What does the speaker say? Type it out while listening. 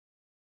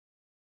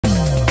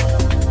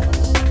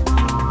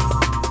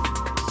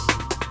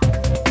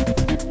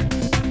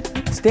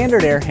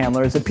standard air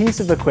handler is a piece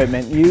of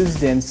equipment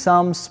used in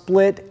some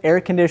split air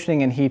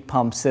conditioning and heat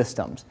pump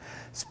systems,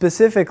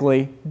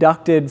 specifically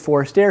ducted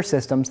forced air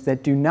systems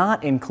that do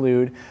not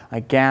include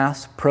a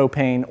gas,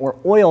 propane, or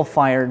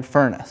oil-fired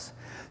furnace.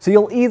 So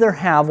you'll either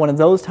have one of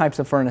those types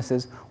of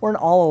furnaces or an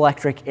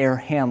all-electric air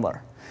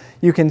handler.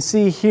 You can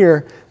see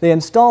here they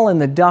install in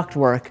the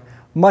ductwork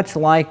much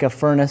like a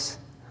furnace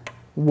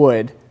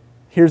would.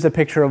 Here's a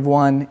picture of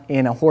one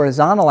in a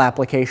horizontal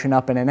application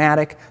up in an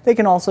attic. They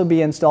can also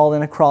be installed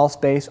in a crawl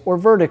space or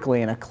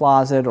vertically in a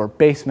closet or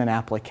basement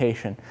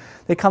application.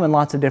 They come in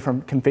lots of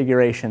different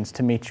configurations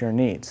to meet your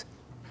needs.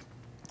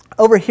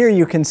 Over here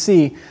you can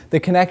see the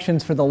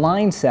connections for the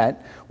line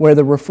set where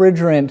the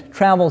refrigerant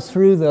travels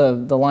through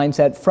the line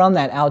set from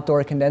that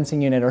outdoor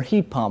condensing unit or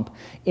heat pump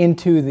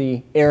into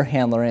the air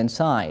handler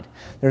inside.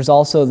 There's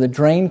also the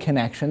drain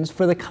connections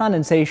for the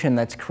condensation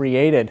that's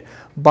created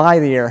by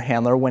the air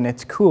handler when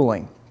it's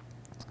cooling.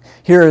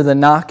 Here are the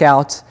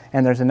knockouts,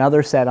 and there's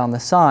another set on the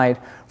side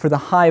for the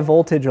high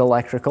voltage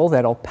electrical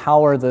that'll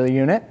power the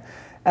unit,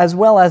 as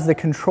well as the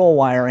control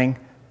wiring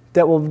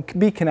that will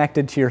be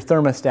connected to your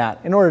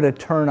thermostat in order to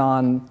turn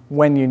on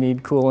when you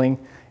need cooling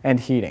and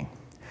heating.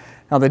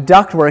 Now the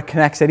ductwork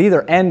connects at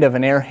either end of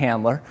an air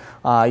handler.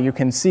 You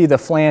can see the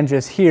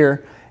flanges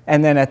here,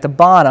 and then at the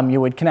bottom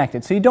you would connect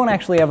it. So you don't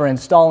actually ever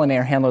install an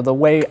air handler the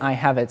way I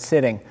have it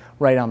sitting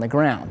right on the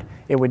ground.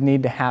 It would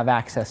need to have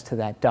access to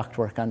that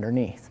ductwork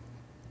underneath.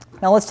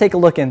 Now let's take a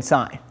look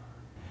inside.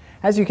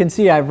 As you can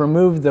see, I've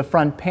removed the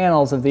front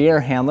panels of the air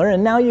handler,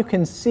 and now you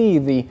can see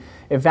the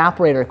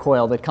evaporator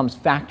coil that comes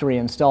factory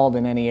installed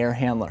in any air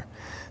handler.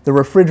 The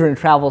refrigerant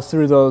travels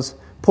through those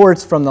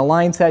ports from the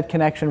line set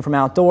connection from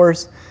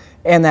outdoors,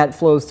 and that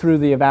flows through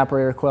the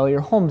evaporator coil.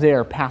 Your home's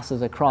air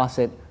passes across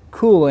it,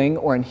 cooling,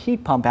 or in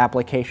heat pump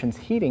applications,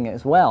 heating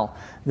as well,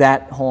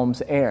 that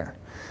home's air.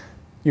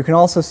 You can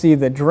also see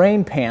the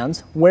drain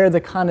pans where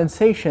the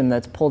condensation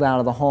that's pulled out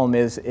of the home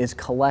is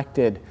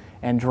collected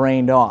and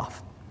drained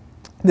off.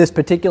 This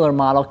particular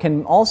model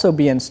can also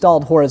be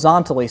installed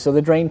horizontally, so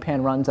the drain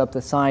pan runs up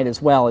the side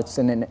as well. It's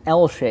in an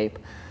L shape.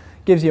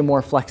 Gives you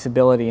more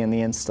flexibility in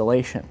the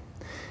installation.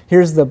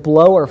 Here's the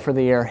blower for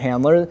the air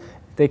handler.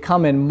 They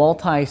come in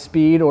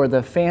multi-speed or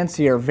the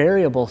fancier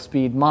variable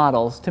speed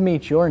models to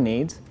meet your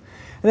needs.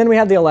 And then we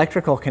have the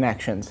electrical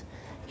connections.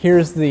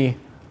 Here's the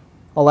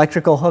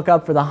electrical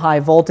hookup for the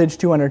high voltage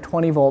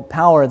 220 volt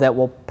power that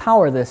will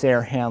power this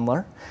air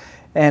handler.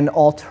 And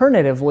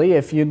alternatively,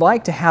 if you'd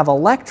like to have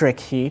electric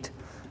heat,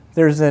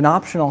 there's an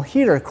optional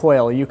heater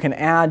coil you can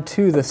add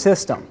to the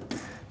system.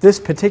 This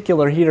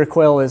particular heater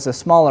coil is a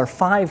smaller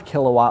 5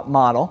 kilowatt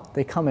model.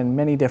 They come in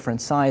many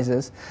different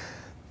sizes.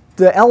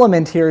 The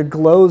element here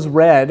glows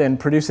red and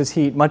produces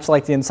heat much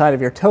like the inside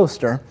of your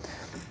toaster.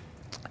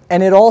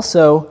 And it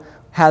also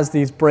has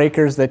these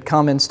breakers that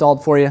come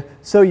installed for you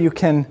so you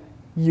can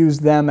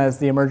use them as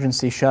the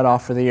emergency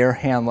shutoff for the air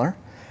handler.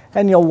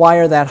 And you'll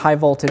wire that high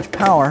voltage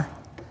power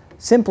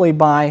simply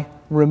by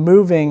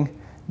removing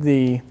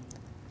the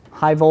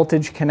high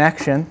voltage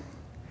connection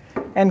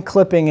and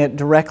clipping it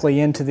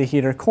directly into the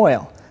heater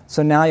coil.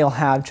 So now you'll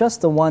have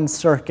just the one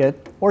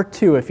circuit, or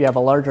two if you have a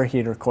larger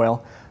heater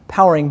coil,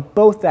 powering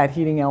both that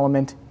heating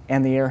element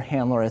and the air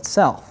handler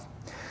itself.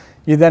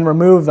 You then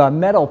remove the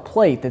metal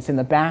plate that's in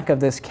the back of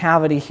this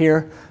cavity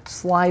here,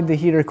 slide the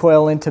heater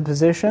coil into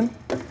position,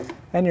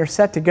 and you're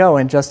set to go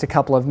in just a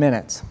couple of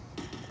minutes.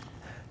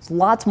 There's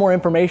lots more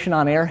information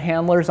on air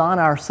handlers on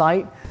our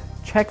site.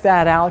 Check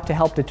that out to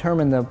help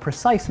determine the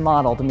precise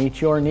model to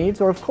meet your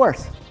needs, or of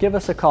course, give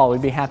us a call. We'd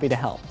be happy to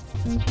help.